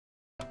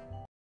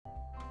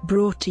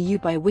Brought to you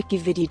by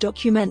WikiVidi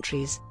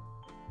Documentaries.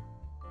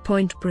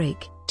 Point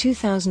Break,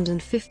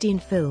 2015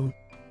 film.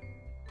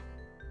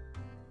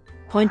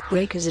 Point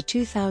Break is a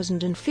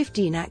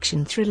 2015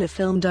 action thriller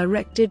film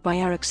directed by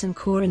Ericson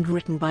Core and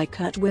written by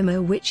Kurt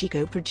Wimmer, which he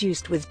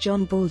co-produced with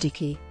John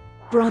Baldecchi,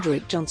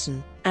 Broderick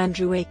Johnson,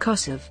 Andrew A.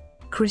 Kosove,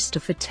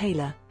 Christopher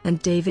Taylor,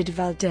 and David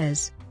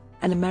Valdes.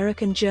 An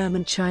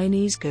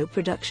American-German-Chinese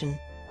co-production.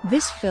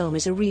 This film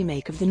is a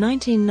remake of the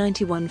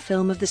 1991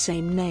 film of the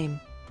same name.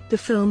 The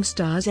film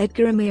stars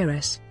Édgar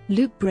Ramírez,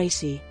 Luke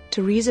Bracey,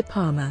 Teresa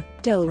Palmer,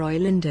 Delroy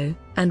Lindo,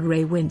 and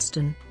Ray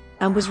Winstone,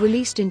 and was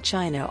released in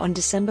China on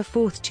December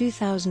 4,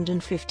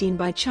 2015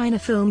 by China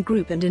Film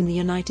Group and in the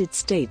United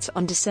States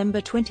on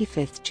December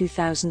 25,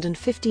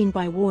 2015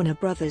 by Warner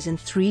Brothers in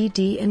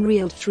 3D and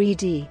Real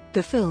 3D.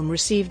 The film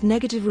received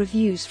negative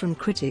reviews from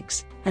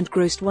critics, and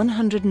grossed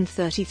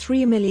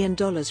 $133 million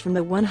from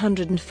a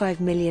 $105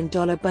 million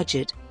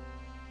budget.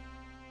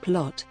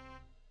 Plot: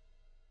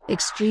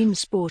 extreme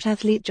sport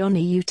athlete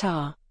Johnny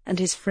Utah and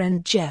his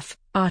friend Jeff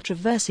are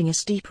traversing a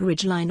steep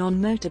ridgeline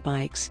on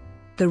motorbikes.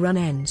 The run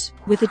ends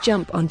with a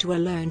jump onto a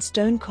lone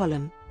stone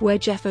column, where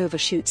Jeff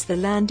overshoots the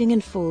landing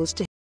and falls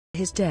to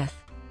his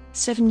death.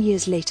 7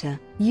 years later,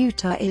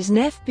 Utah is an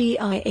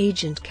FBI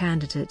agent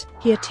candidate.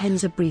 He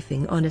attends a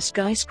briefing on a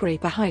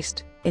skyscraper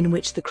heist, in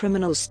which the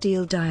criminals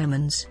steal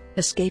diamonds,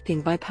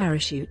 escaping by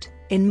parachute,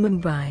 in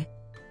Mumbai.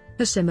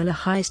 A similar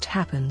heist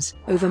happens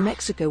over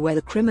Mexico, where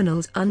the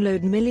criminals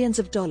unload millions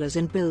of dollars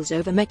in bills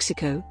over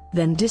Mexico,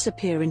 then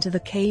disappear into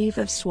the Cave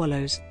of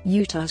Swallows.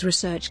 Utah's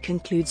research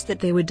concludes that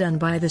they were done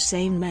by the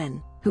same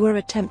men, who are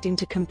attempting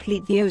to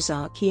complete the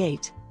Ozarky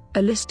 8,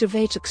 a list of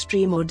 8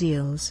 extreme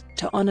ordeals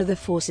to honor the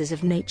forces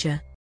of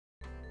nature.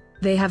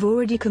 They have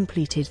already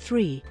completed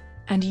 3,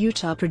 and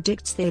Utah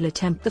predicts they'll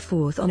attempt the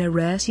 4th on a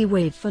rare sea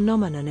wave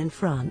phenomenon in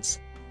France.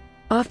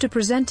 After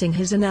presenting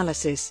his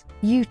analysis,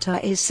 Utah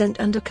is sent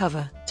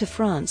undercover to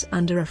France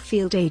under a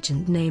field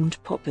agent named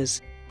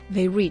Poppers.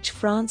 They reach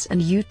France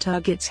and Utah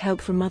gets help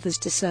from others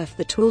to surf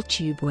the tall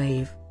tube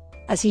wave.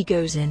 As he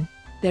goes in,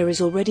 there is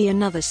already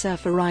another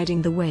surfer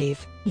riding the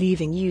wave,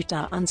 leaving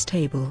Utah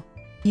unstable.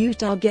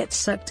 Utah gets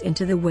sucked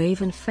into the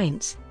wave and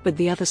faints, but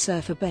the other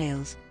surfer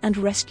bails and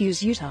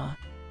rescues Utah.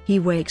 He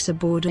wakes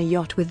aboard a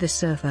yacht with the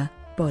surfer,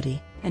 Body,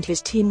 and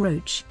his team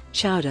Roach,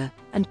 Chowder,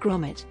 and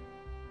Gromit.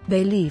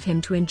 They leave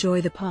him to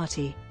enjoy the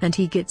party, and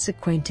he gets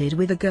acquainted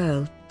with a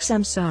girl,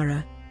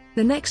 Samsara.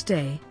 The next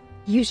day,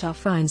 Utah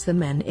finds the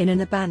men in an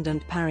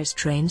abandoned Paris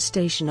train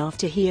station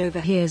after he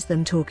overhears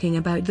them talking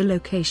about the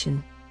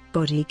location.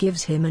 Body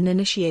gives him an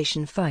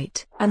initiation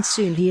fight, and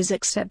soon he is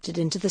accepted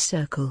into the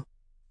circle.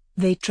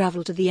 They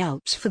travel to the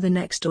Alps for the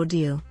next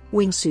ordeal,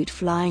 Wingsuit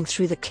flying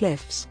through the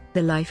cliffs,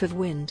 the life of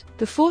wind.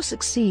 The four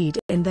succeed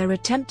in their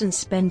attempt and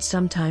spend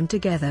some time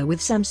together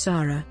with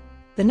Samsara.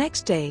 The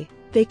next day,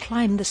 they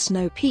climb the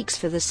snow peaks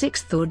for the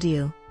 6th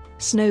ordeal,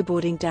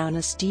 snowboarding down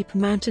a steep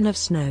mountain of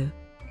snow.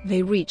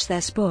 They reach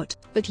their spot,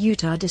 but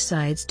Utah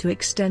decides to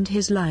extend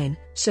his line,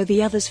 so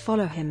the others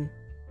follow him.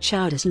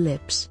 Chowder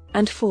slips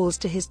and falls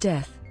to his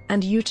death,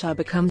 and Utah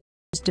becomes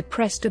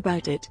depressed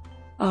about it.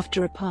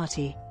 After a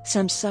party,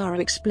 Samsara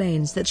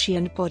explains that she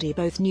and Body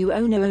both knew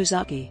Ono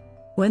Ozaki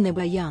when they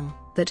were young,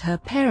 that her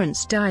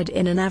parents died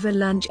in an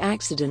avalanche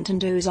accident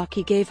and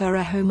Ozaki gave her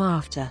a home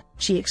after.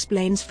 She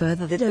explains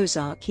further that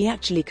Ozaki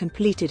actually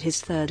completed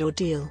his 3rd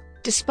ordeal,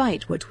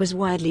 despite what was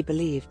widely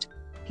believed.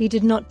 He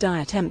did not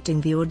die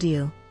attempting the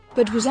ordeal,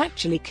 but was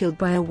actually killed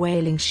by a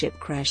whaling ship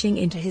crashing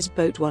into his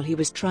boat while he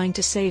was trying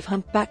to save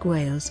humpback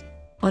whales.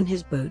 On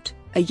his boat,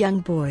 a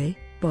young boy,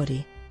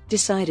 Body,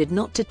 decided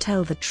not to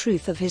tell the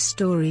truth of his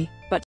story,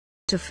 but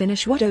to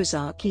finish what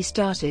Ozaki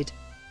started.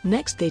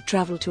 Next they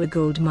travel to a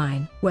gold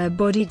mine, where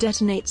Body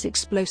detonates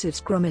explosives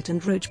Gromit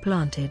and Roach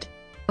planted.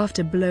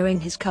 After blowing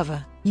his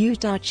cover,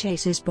 Utah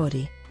chases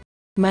Body,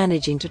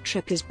 managing to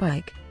trip his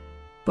bike.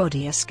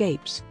 Body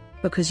escapes,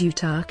 because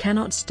Utah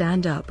cannot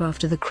stand up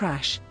after the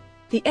crash.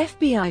 The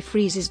FBI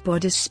freezes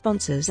Body's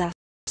sponsors'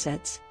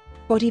 assets.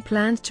 Body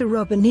plans to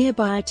rob a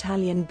nearby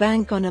Italian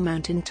bank on a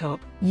mountaintop.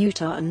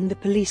 Utah and the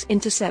police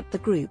intercept the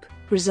group,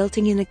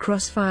 resulting in a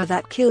crossfire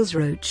that kills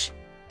Roach.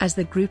 As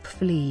the group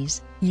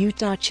flees,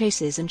 Utah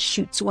chases and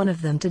shoots one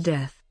of them to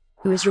death,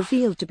 who is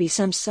revealed to be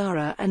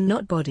Samsara and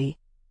not Body.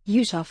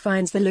 Utah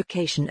finds the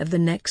location of the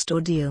next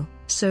ordeal,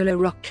 solo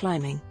rock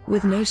climbing,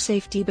 with no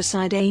safety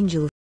beside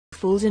Angel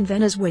Falls in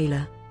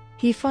Venezuela.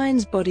 He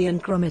finds Body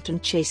and Gromit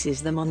and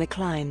chases them on the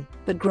climb,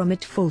 but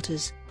Gromit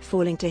falters,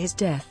 falling to his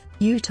death.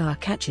 Utah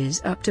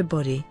catches up to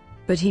Body,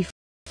 but he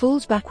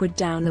falls backward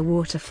down the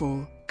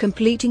waterfall,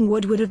 completing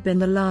what would have been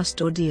the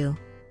last ordeal.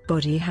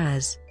 Body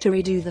has to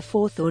redo the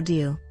 4th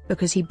ordeal,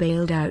 because he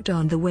bailed out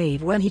on the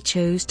wave when he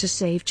chose to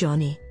save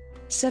Johnny.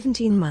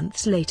 17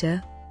 months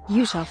later,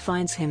 Utah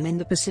finds him in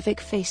the Pacific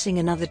facing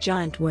another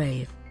giant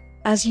wave.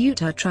 As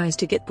Utah tries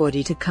to get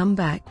Body to come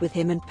back with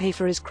him and pay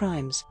for his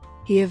crimes,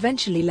 he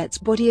eventually lets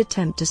Body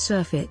attempt to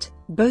surf it,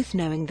 both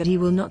knowing that he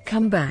will not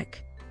come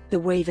back. The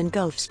wave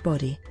engulfs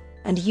Body,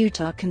 and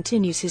Utah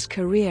continues his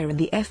career in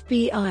the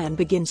FBI and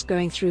begins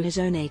going through his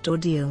own 8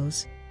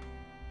 ordeals.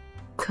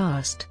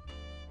 Cast: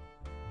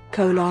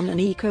 an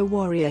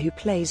eco-warrior who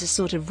plays a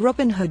sort of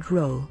Robin Hood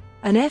role,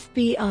 an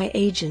FBI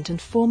agent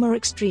and former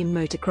extreme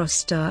motocross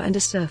star, and a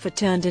surfer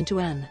turned into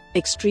an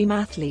extreme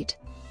athlete.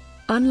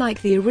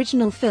 Unlike the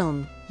original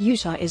film,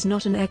 Utah is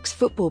not an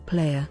ex-football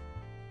player.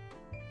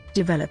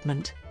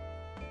 Development: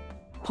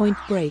 Point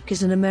Break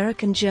is an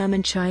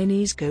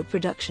American-German-Chinese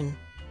co-production.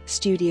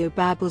 Studio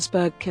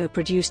Babelsberg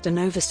co-produced and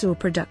oversaw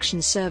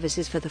production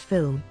services for the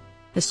film.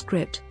 A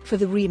script for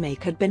the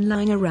remake had been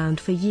lying around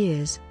for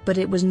years, but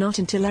it was not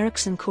until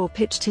Ericson Core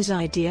pitched his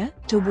idea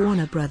to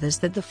Warner Brothers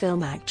that the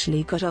film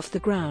actually got off the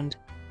ground.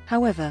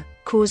 However,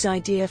 Core's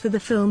idea for the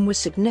film was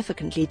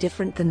significantly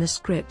different than the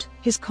script.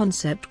 His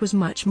concept was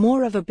much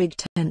more of a big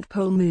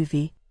tentpole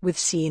movie, with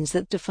scenes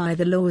that defy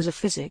the laws of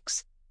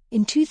physics.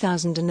 In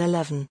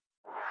 2011,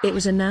 it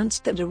was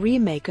announced that a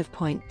remake of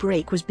Point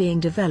Break was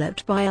being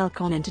developed by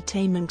Alcon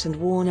Entertainment and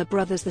Warner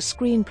Brothers. The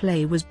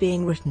screenplay was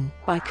being written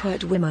by Kurt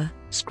Wimmer,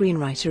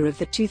 screenwriter of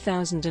the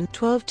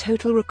 2012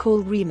 Total Recall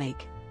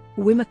remake.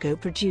 Wimmer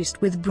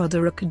co-produced with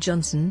Broderick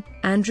Johnson,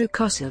 Andrew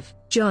Kosove,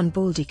 John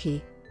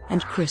Baldecchi,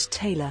 and Chris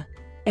Taylor.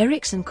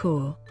 Ericson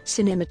Core,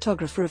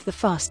 cinematographer of The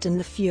Fast and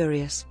the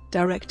Furious,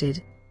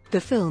 directed.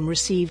 The film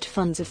received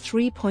funds of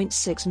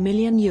 €3.6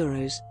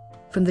 million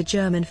from the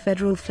German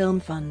Federal Film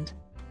Fund.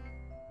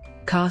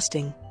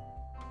 Casting: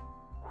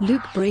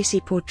 Luke Bracey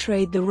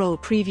portrayed the role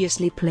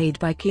previously played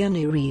by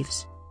Keanu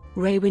Reeves.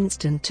 Ray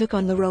Winstone took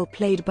on the role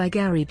played by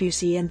Gary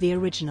Busey in the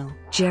original.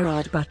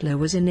 Gerard Butler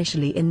was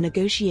initially in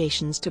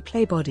negotiations to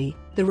play Body,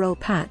 the role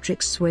Patrick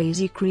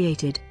Swayze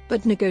created,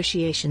 but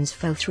negotiations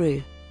fell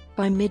through.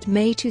 By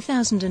mid-May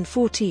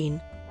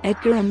 2014,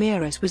 Édgar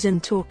Ramírez was in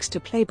talks to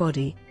play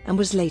Body, and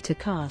was later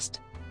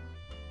cast.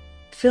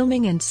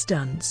 Filming and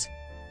stunts: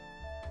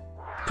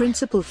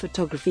 Principal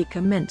photography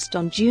commenced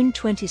on June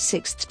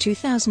 26,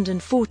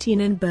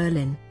 2014 in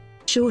Berlin.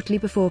 Shortly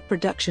before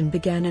production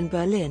began in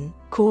Berlin,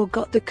 Core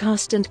got the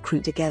cast and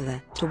crew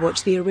together to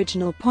watch the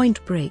original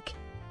Point Break.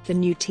 The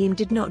new team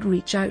did not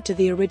reach out to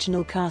the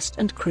original cast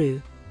and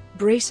crew.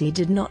 Bracey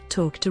did not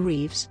talk to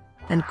Reeves,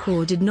 and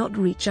Core did not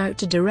reach out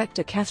to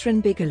director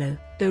Catherine Bigelow,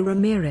 though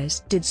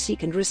Ramírez did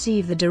seek and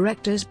receive the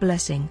director's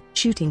blessing.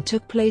 Shooting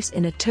took place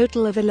in a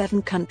total of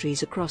 11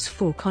 countries across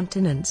 4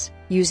 continents,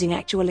 using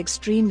actual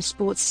extreme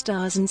sports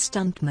stars and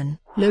stuntmen.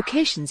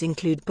 Locations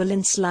include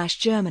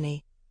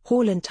Berlin/Germany,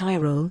 Holland,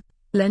 Tyrol,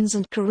 Lens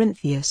and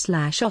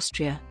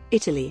Carinthia/Austria,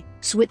 Italy,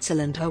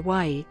 Switzerland,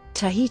 Hawaii,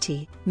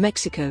 Tahiti,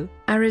 Mexico,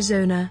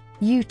 Arizona,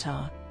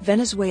 Utah,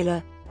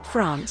 Venezuela,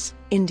 France,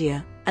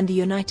 India, and the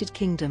United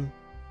Kingdom.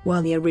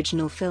 While the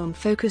original film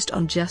focused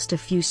on just a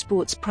few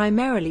sports,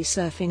 primarily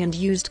surfing, and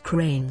used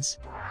cranes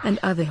and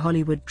other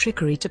Hollywood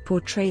trickery to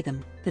portray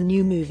them, the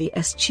new movie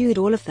eschewed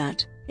all of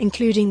that,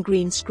 including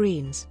green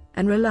screens,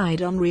 and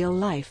relied on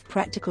real-life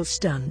practical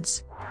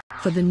stunts.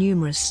 For the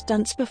numerous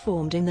stunts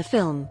performed in the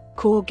film,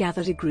 Core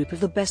gathered a group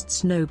of the best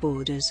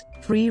snowboarders,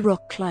 free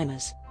rock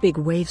climbers, big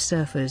wave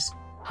surfers,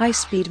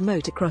 high-speed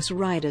motocross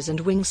riders and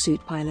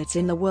wingsuit pilots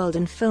in the world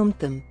and filmed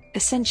them,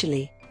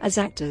 essentially, as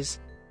actors.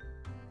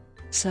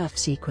 Surf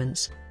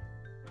sequence: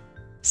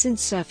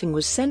 Since surfing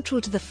was central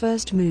to the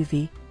first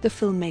movie, the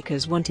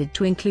filmmakers wanted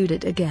to include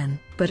it again,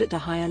 but at a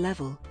higher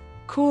level.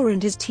 Core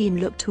and his team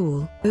looked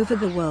all over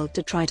the world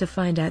to try to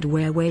find out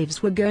where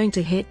waves were going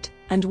to hit,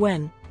 and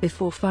when,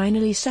 before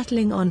finally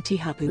settling on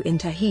Teahupo'o in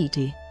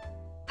Tahiti.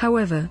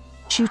 However,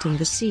 shooting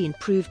the scene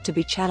proved to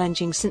be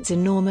challenging since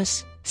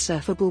enormous,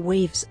 surfable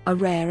waves are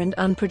rare and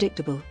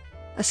unpredictable.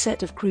 A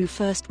set of crew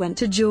first went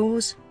to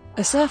Jaws,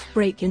 a surf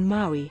break in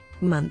Maui,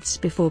 months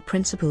before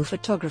principal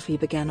photography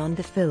began on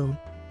the film.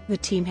 The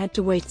team had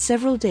to wait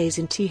several days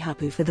in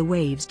Teahupo'o for the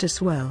waves to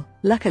swell.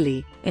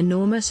 Luckily,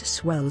 enormous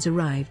swells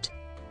arrived.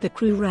 The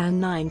crew ran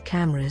 9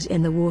 cameras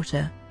in the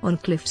water, on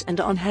cliffs and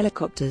on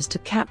helicopters to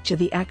capture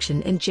the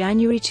action in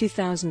January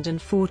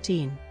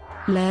 2014.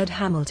 Laird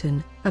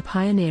Hamilton, a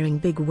pioneering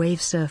big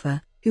wave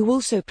surfer, who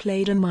also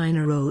played a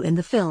minor role in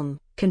the film,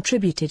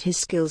 contributed his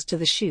skills to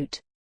the shoot.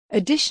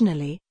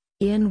 Additionally,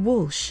 Ian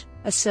Walsh,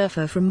 a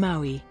surfer from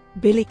Maui,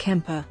 Billy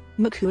Kemper,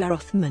 Makua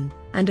Rothman,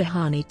 and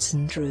Ahani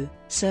Tsundru,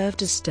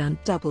 served as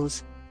stunt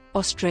doubles.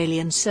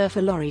 Australian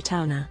surfer Laurie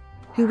Towner,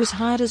 who was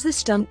hired as the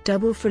stunt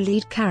double for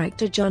lead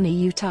character Johnny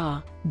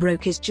Utah,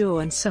 broke his jaw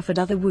and suffered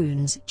other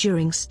wounds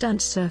during stunt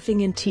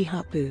surfing in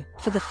Teahupo'o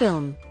for the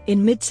film,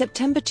 in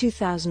mid-September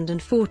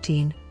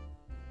 2014.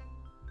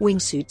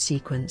 Wingsuit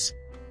sequence: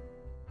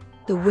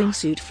 The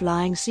wingsuit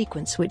flying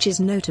sequence, which is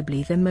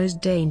notably the most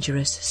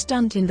dangerous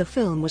stunt in the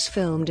film, was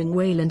filmed in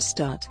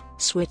Waylandstadt,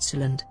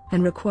 Switzerland,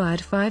 and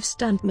required 5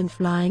 stuntmen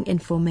flying in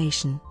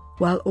formation,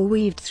 while all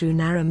weaved through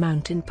narrow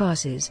mountain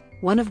passes,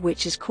 one of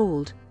which is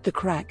called the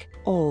Crack,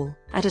 all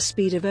at a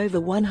speed of over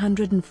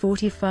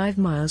 145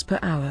 miles per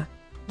hour.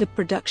 The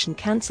production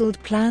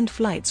cancelled planned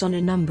flights on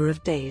a number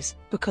of days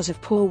because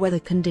of poor weather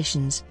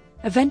conditions,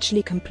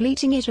 eventually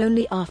completing it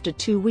only after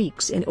 2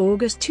 weeks in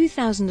August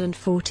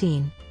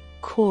 2014.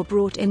 Core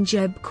brought in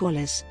Jeb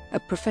Corliss, a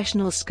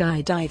professional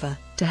skydiver,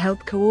 to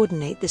help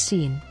coordinate the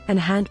scene and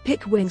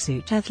hand-pick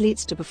wingsuit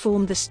athletes to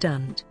perform the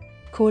stunt.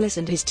 Corliss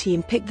and his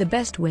team picked the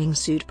best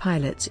wingsuit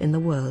pilots in the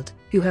world,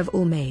 who have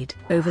all made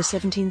over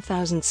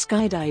 17,000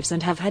 skydives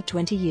and have had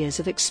 20 years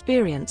of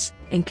experience,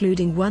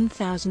 including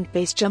 1,000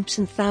 base jumps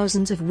and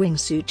thousands of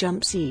wingsuit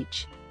jumps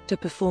each, to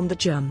perform the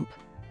jump.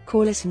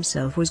 Corliss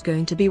himself was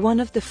going to be one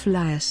of the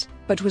flyers,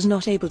 but was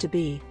not able to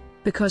be,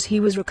 because he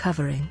was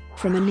recovering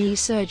from a knee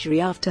surgery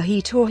after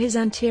he tore his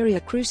anterior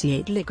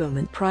cruciate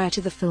ligament prior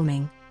to the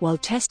filming. While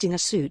testing a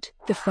suit,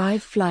 the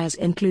 5 flyers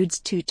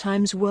includes 2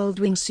 times World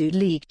Wingsuit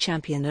League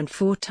champion and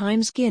 4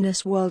 times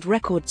Guinness World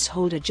Records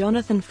holder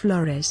Jonathan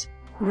Flores,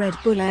 Red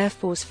Bull Air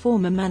Force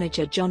former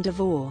manager John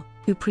Delroy,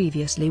 who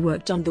previously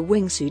worked on the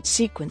wingsuit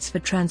sequence for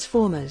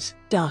Transformers: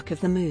 Dark of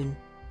the Moon,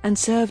 and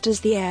served as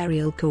the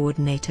aerial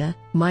coordinator,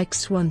 Mike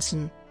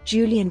Swanson,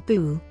 Julian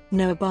Boole,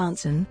 Noah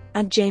Barnson,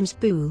 and James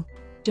Boole.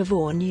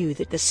 Delroy knew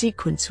that the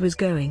sequence was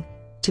going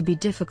to be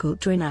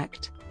difficult to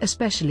enact,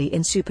 especially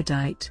in super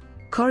tight,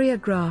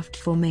 choreographed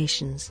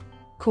formations.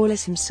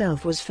 Corliss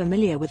himself was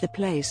familiar with the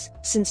place,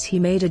 since he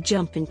made a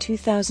jump in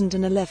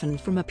 2011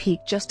 from a peak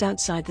just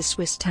outside the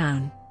Swiss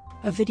town.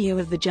 A video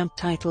of the jump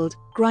titled,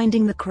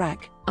 "Grinding the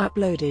Crack,"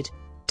 uploaded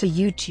to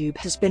YouTube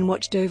has been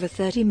watched over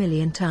 30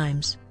 million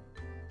times.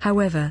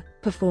 However,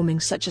 performing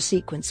such a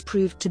sequence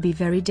proved to be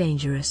very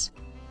dangerous.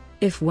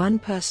 If one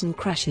person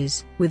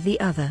crashes with the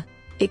other,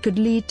 it could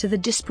lead to the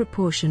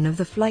disproportion of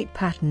the flight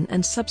pattern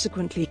and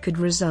subsequently could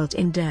result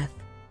in death.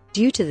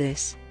 Due to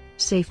this,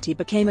 safety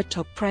became a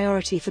top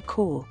priority for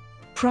Core.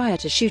 Prior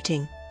to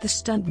shooting, the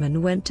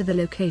stuntmen went to the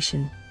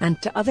location,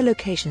 and to other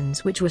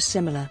locations which were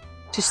similar,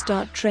 to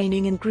start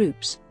training in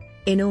groups,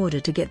 in order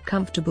to get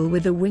comfortable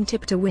with the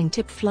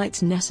wingtip-to-wingtip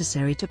flights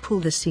necessary to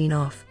pull the scene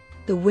off.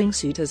 The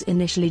wingsuiters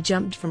initially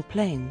jumped from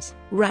planes,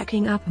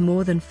 racking up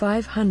more than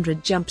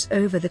 500 jumps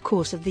over the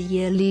course of the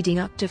year leading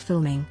up to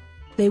filming.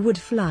 They would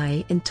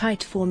fly in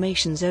tight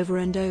formations over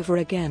and over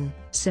again,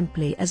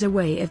 simply as a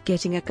way of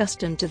getting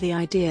accustomed to the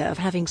idea of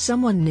having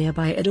someone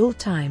nearby at all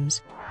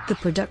times. The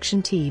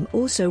production team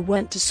also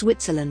went to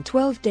Switzerland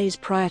 12 days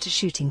prior to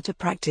shooting to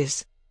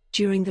practice.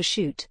 During the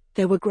shoot,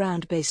 there were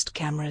ground-based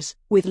cameras,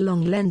 with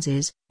long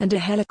lenses, and a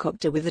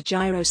helicopter with a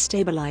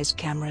gyro-stabilized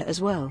camera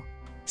as well.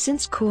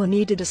 Since Core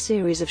needed a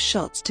series of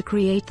shots to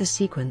create the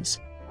sequence,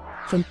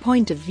 from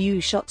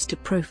point-of-view shots to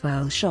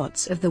profile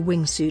shots of the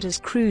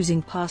wingsuiters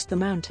cruising past the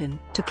mountain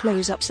to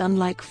close-ups,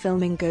 unlike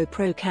filming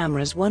GoPro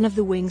cameras, one of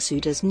the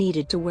wingsuiters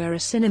needed to wear a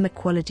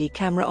cinema-quality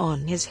camera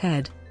on his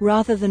head,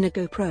 rather than a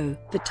GoPro.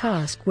 The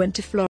task went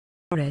to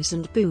Flores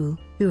and Boole,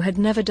 who had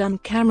never done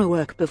camera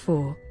work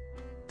before.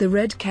 The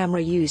red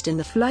camera used in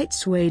the flight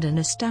swayed an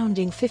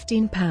astounding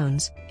 15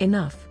 pounds,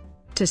 enough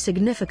to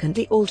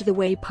significantly alter the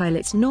way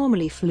pilots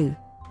normally flew.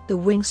 The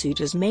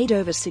wingsuiters made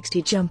over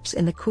 60 jumps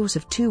in the course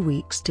of 2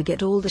 weeks to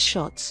get all the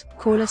shots.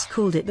 Corliss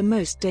called it the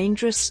most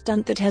dangerous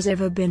stunt that has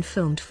ever been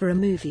filmed for a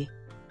movie.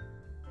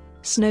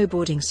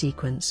 Snowboarding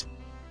sequence.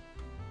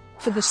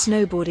 For the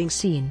snowboarding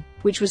scene,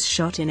 which was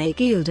shot in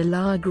Aiguille de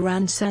la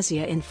Grande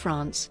Sazière in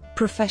France,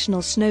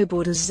 professional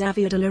snowboarders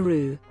Xavier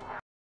Delarue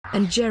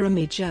and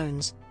Jeremy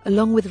Jones,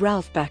 along with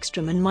Ralph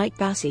Backstrom and Mike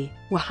Bassey,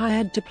 were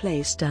hired to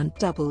play stunt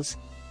doubles.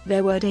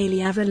 There were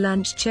daily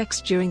avalanche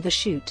checks during the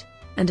shoot,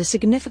 and a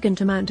significant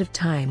amount of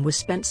time was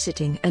spent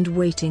sitting and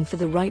waiting for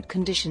the right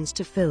conditions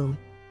to film.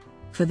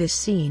 For this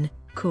scene,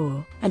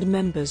 Core and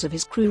members of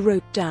his crew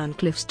roped down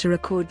cliffs to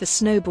record the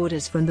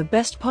snowboarders from the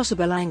best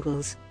possible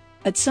angles.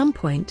 At some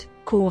point,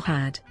 Core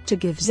had to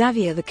give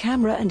Xavier the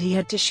camera and he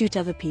had to shoot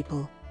other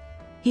people.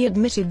 He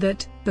admitted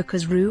that,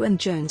 because Rue and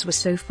Jones were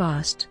so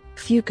fast,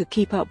 few could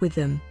keep up with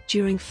them.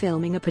 During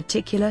filming a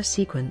particular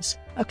sequence,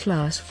 a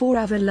Class 4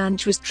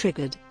 avalanche was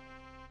triggered.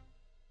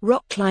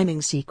 Rock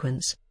climbing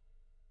sequence.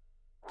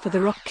 For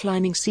the rock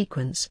climbing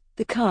sequence,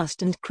 the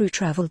cast and crew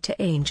traveled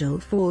to Angel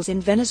Falls in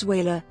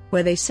Venezuela,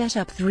 where they set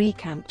up 3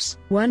 camps.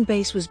 One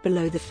base was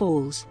below the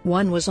falls,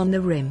 one was on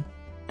the rim,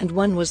 and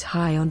one was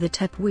high on the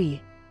tepee.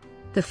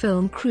 The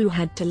film crew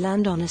had to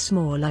land on a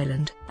small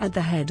island at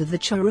the head of the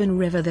Chorun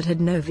River that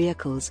had no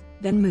vehicles,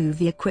 then move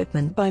the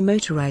equipment by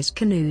motorized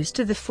canoes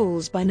to the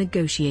falls by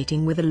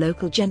negotiating with a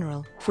local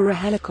general for a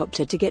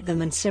helicopter to get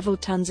them and several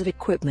tons of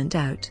equipment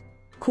out.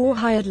 Core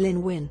hired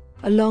Lin Wynn,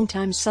 a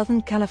longtime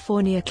Southern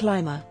California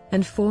climber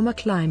and former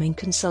climbing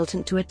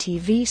consultant to a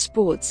TV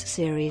sports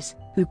series,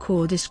 who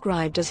Core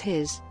described as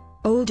his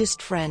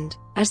oldest friend,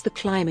 as the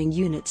climbing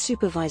unit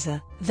supervisor.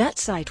 That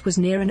site was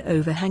near an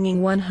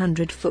overhanging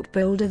 100-foot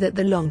boulder that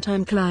the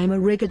longtime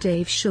climber rigger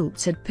Dave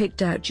Schultz had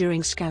picked out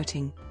during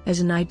scouting as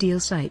an ideal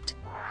site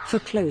for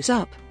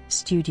close-up,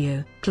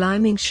 studio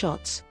climbing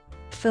shots.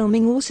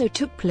 Filming also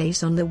took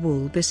place on the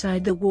wall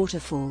beside the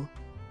waterfall.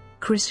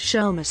 Chris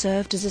Sharma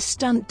served as a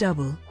stunt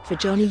double for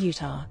Johnny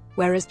Utah,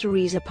 whereas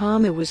Teresa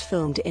Palmer was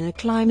filmed in a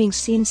climbing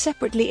scene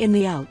separately in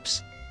the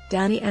Alps.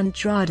 Danny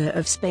Andrada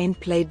of Spain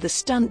played the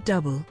stunt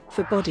double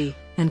for Body,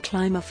 and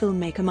climber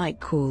filmmaker Mike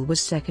Call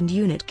was second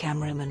unit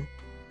cameraman.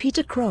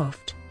 Peter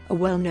Croft, a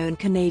well-known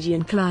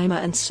Canadian climber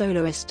and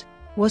soloist,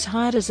 was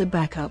hired as a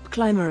backup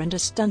climber and a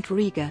stunt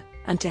rigger,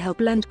 and to help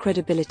lend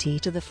credibility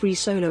to the free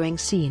soloing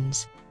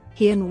scenes.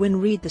 He and Wynn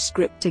read the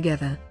script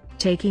together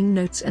taking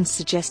notes and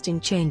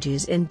suggesting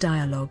changes in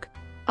dialogue.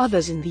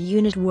 Others in the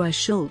unit were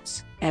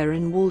Schultz,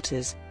 Aaron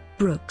Walters,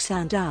 Brooks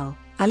Andal,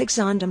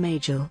 Alexander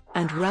Majel,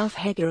 and Ralph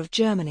Heger of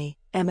Germany,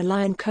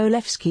 Emilian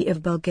Kolevsky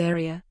of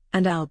Bulgaria,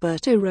 and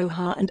Alberto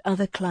Roja and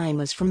other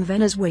climbers from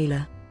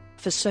Venezuela.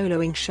 For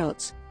soloing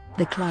shots,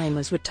 the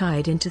climbers were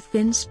tied into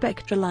thin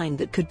spectra line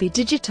that could be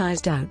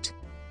digitized out.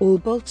 All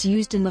bolts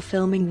used in the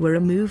filming were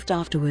removed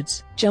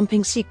afterwards.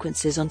 Jumping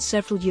sequences on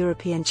several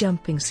European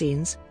jumping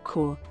scenes.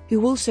 Core,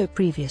 who also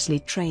previously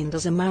trained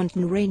as a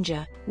mountain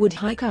ranger, would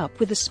hike up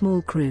with a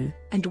small crew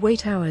and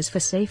wait hours for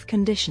safe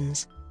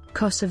conditions.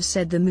 Kosove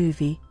said the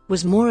movie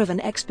was more of an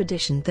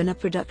expedition than a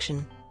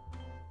production.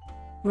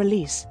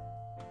 Release.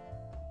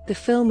 The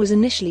film was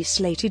initially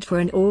slated for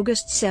an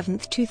August 7,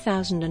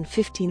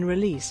 2015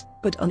 release,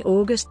 but on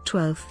August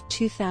 12,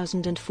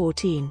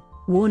 2014,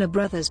 Warner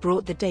Bros.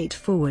 Brought the date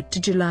forward to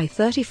July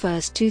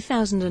 31,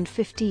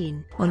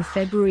 2015. On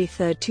February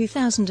 3,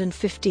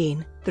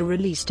 2015, the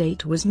release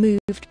date was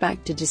moved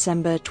back to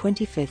December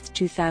 25,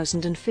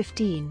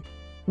 2015.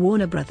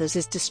 Warner Bros.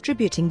 Is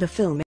distributing the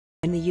film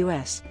in the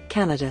US,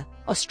 Canada,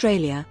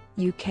 Australia,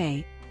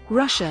 UK,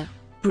 Russia,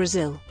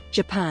 Brazil,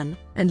 Japan,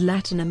 and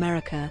Latin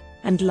America,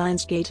 and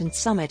Lionsgate and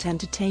Summit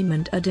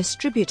Entertainment are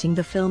distributing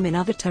the film in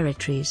other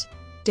territories.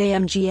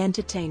 DMG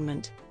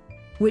Entertainment,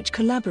 which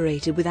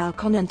collaborated with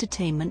Alcon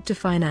Entertainment to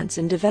finance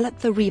and develop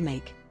the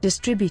remake,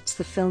 distributes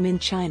the film in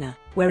China,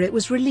 where it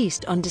was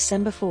released on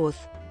December 4,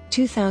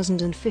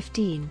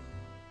 2015.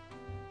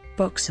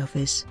 Box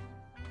office.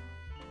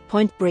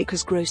 Point Break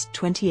has grossed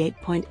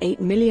 $28.8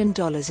 million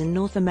in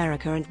North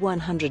America and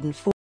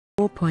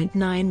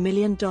 $104.9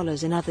 million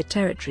in other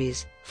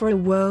territories, for a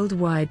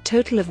worldwide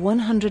total of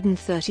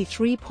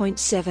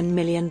 $133.7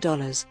 million,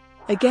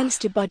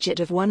 against a budget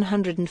of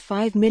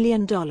 $105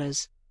 million.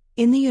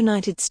 In the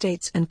United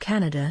States and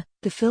Canada,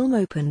 the film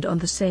opened on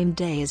the same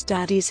day as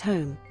Daddy's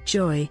Home,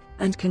 Joy,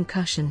 and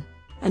Concussion,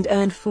 and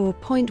earned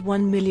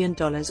 $4.1 million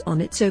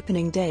on its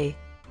opening day.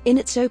 In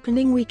its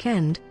opening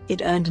weekend,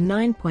 it earned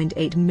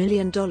 $9.8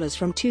 million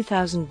from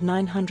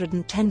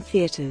 2,910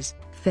 theaters,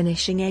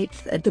 finishing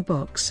 8th at the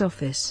box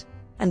office,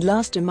 and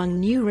last among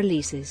new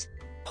releases.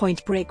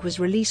 Point Break was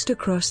released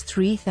across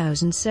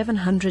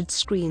 3,700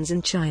 screens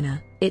in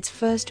China, its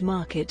first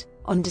market,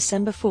 on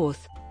December 4,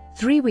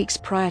 3 weeks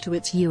prior to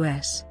its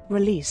US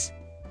release.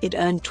 It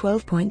earned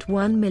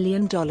 $12.1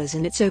 million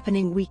in its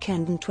opening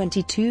weekend and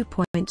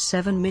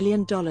 $22.7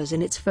 million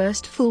in its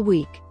first full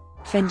week,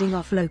 fending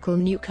off local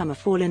newcomer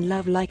Fall in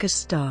Love Like a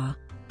Star,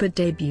 but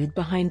debuted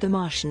behind The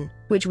Martian,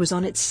 which was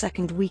on its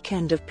second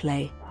weekend of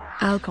play.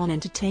 Alcon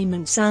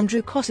Entertainment's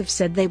Andrew Kosove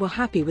said they were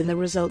happy with the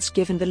results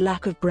given the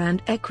lack of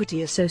brand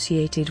equity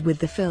associated with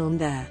the film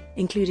there,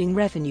 including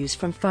revenues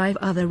from 5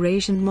 other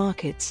Asian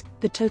markets.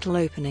 The total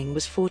opening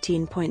was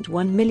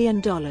 $14.1 million,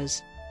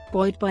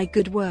 buoyed by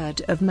good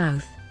word of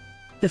mouth.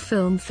 The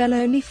film fell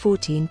only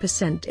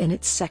 14% in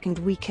its second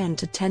weekend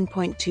to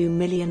 $10.2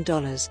 million,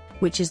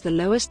 which is the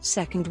lowest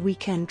second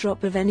weekend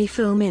drop of any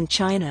film in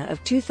China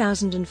of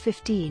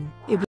 2015.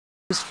 It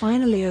was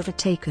finally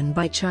overtaken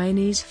by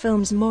Chinese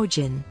films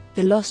Mojin,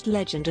 The Lost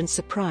Legend and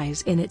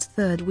Surprise in its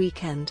third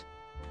weekend.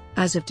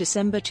 As of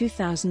December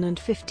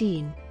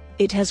 2015,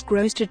 it has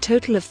grossed a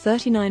total of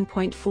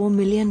 $39.4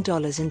 million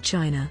in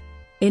China.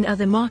 In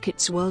other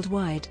markets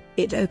worldwide,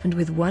 it opened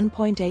with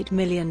 $1.8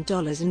 million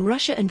in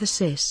Russia and the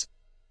CIS,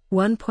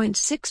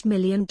 $1.6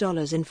 million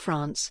in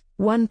France,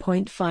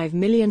 $1.5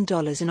 million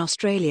in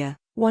Australia,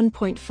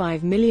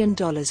 $1.5 million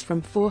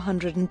from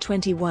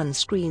 421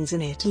 screens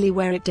in Italy,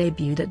 where it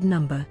debuted at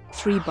number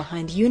 3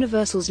 behind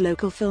Universal's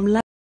local film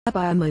La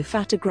Biamo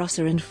Fata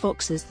Grossa and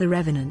Fox's The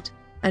Revenant,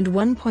 and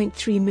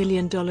 $1.3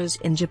 million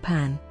in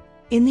Japan.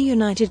 In the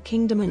United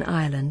Kingdom and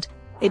Ireland,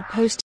 it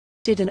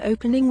posted an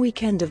opening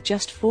weekend of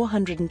just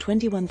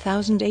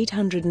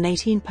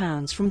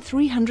 £421,818 from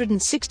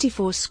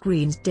 364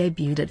 screens,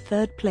 debuted at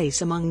third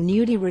place among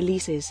newly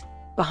releases,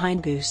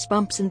 behind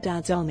Goosebumps and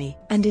Dad's Army,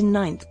 and in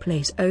 9th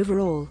place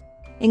overall.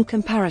 In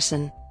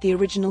comparison, the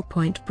original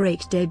Point Break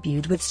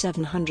debuted with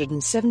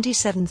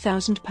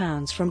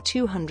 £777,000 from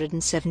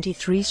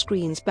 273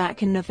 screens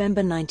back in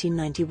November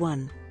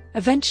 1991,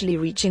 eventually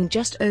reaching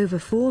just over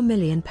 £4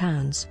 million.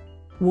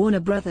 Warner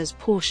Bros.'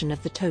 portion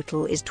of the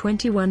total is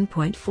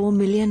 $21.4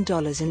 million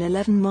in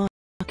 11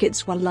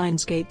 markets, while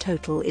Lionsgate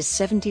total is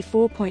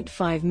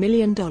 $74.5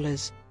 million.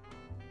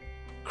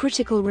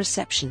 Critical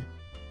reception.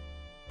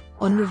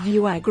 On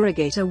review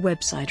aggregator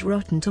website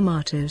Rotten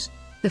Tomatoes,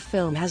 the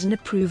film has an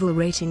approval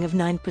rating of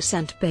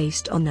 9%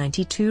 based on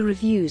 92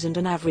 reviews and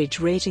an average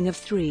rating of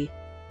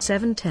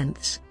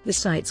 3.7. The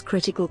site's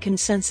critical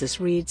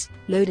consensus reads,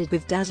 "Loaded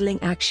with dazzling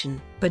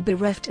action, but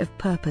bereft of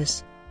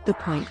purpose, the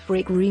Point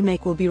Break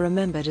remake will be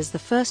remembered as the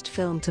first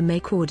film to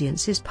make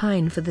audiences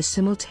pine for the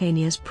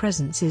simultaneous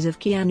presences of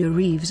Keanu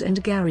Reeves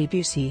and Gary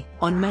Busey."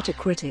 On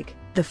Metacritic,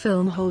 the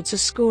film holds a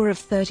score of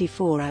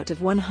 34 out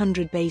of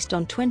 100 based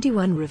on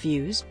 21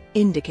 reviews,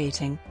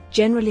 indicating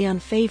generally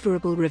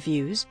unfavorable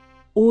reviews.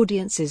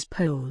 Audiences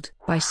polled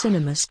by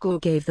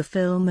CinemaScore gave the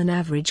film an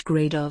average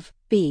grade of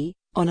B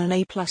on an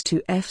A+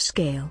 to F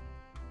scale.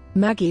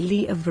 Maggie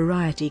Lee of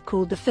Variety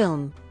called the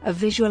film a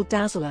visual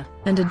dazzler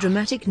and a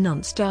dramatic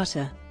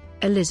non-starter.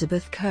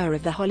 Elizabeth Kerr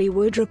of The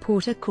Hollywood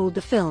Reporter called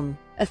the film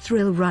a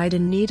thrill ride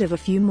in need of a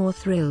few more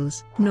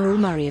thrills. Noel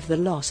Murray of the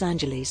Los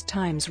Angeles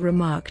Times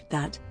remarked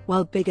that,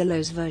 while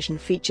Bigelow's version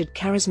featured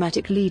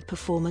charismatic lead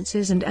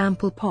performances and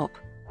ample pop,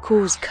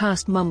 Core's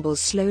cast mumbles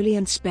slowly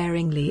and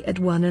sparingly at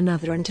one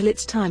another until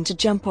it's time to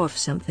jump off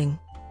something.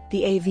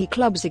 The AV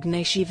Club's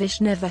Ignacy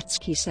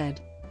Vishnevetsky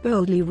said,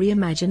 boldly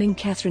reimagining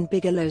Catherine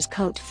Bigelow's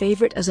cult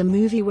favorite as a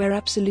movie where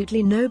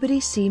absolutely nobody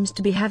seems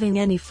to be having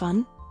any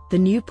fun, the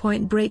new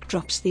Point Break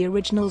drops the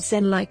original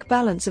zen-like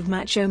balance of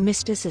macho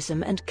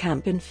mysticism and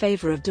camp in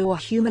favor of dour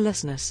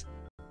humorlessness.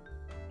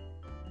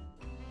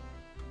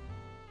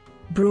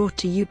 Brought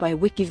to you by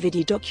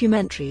WikiVidi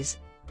Documentaries.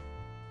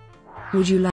 Would you like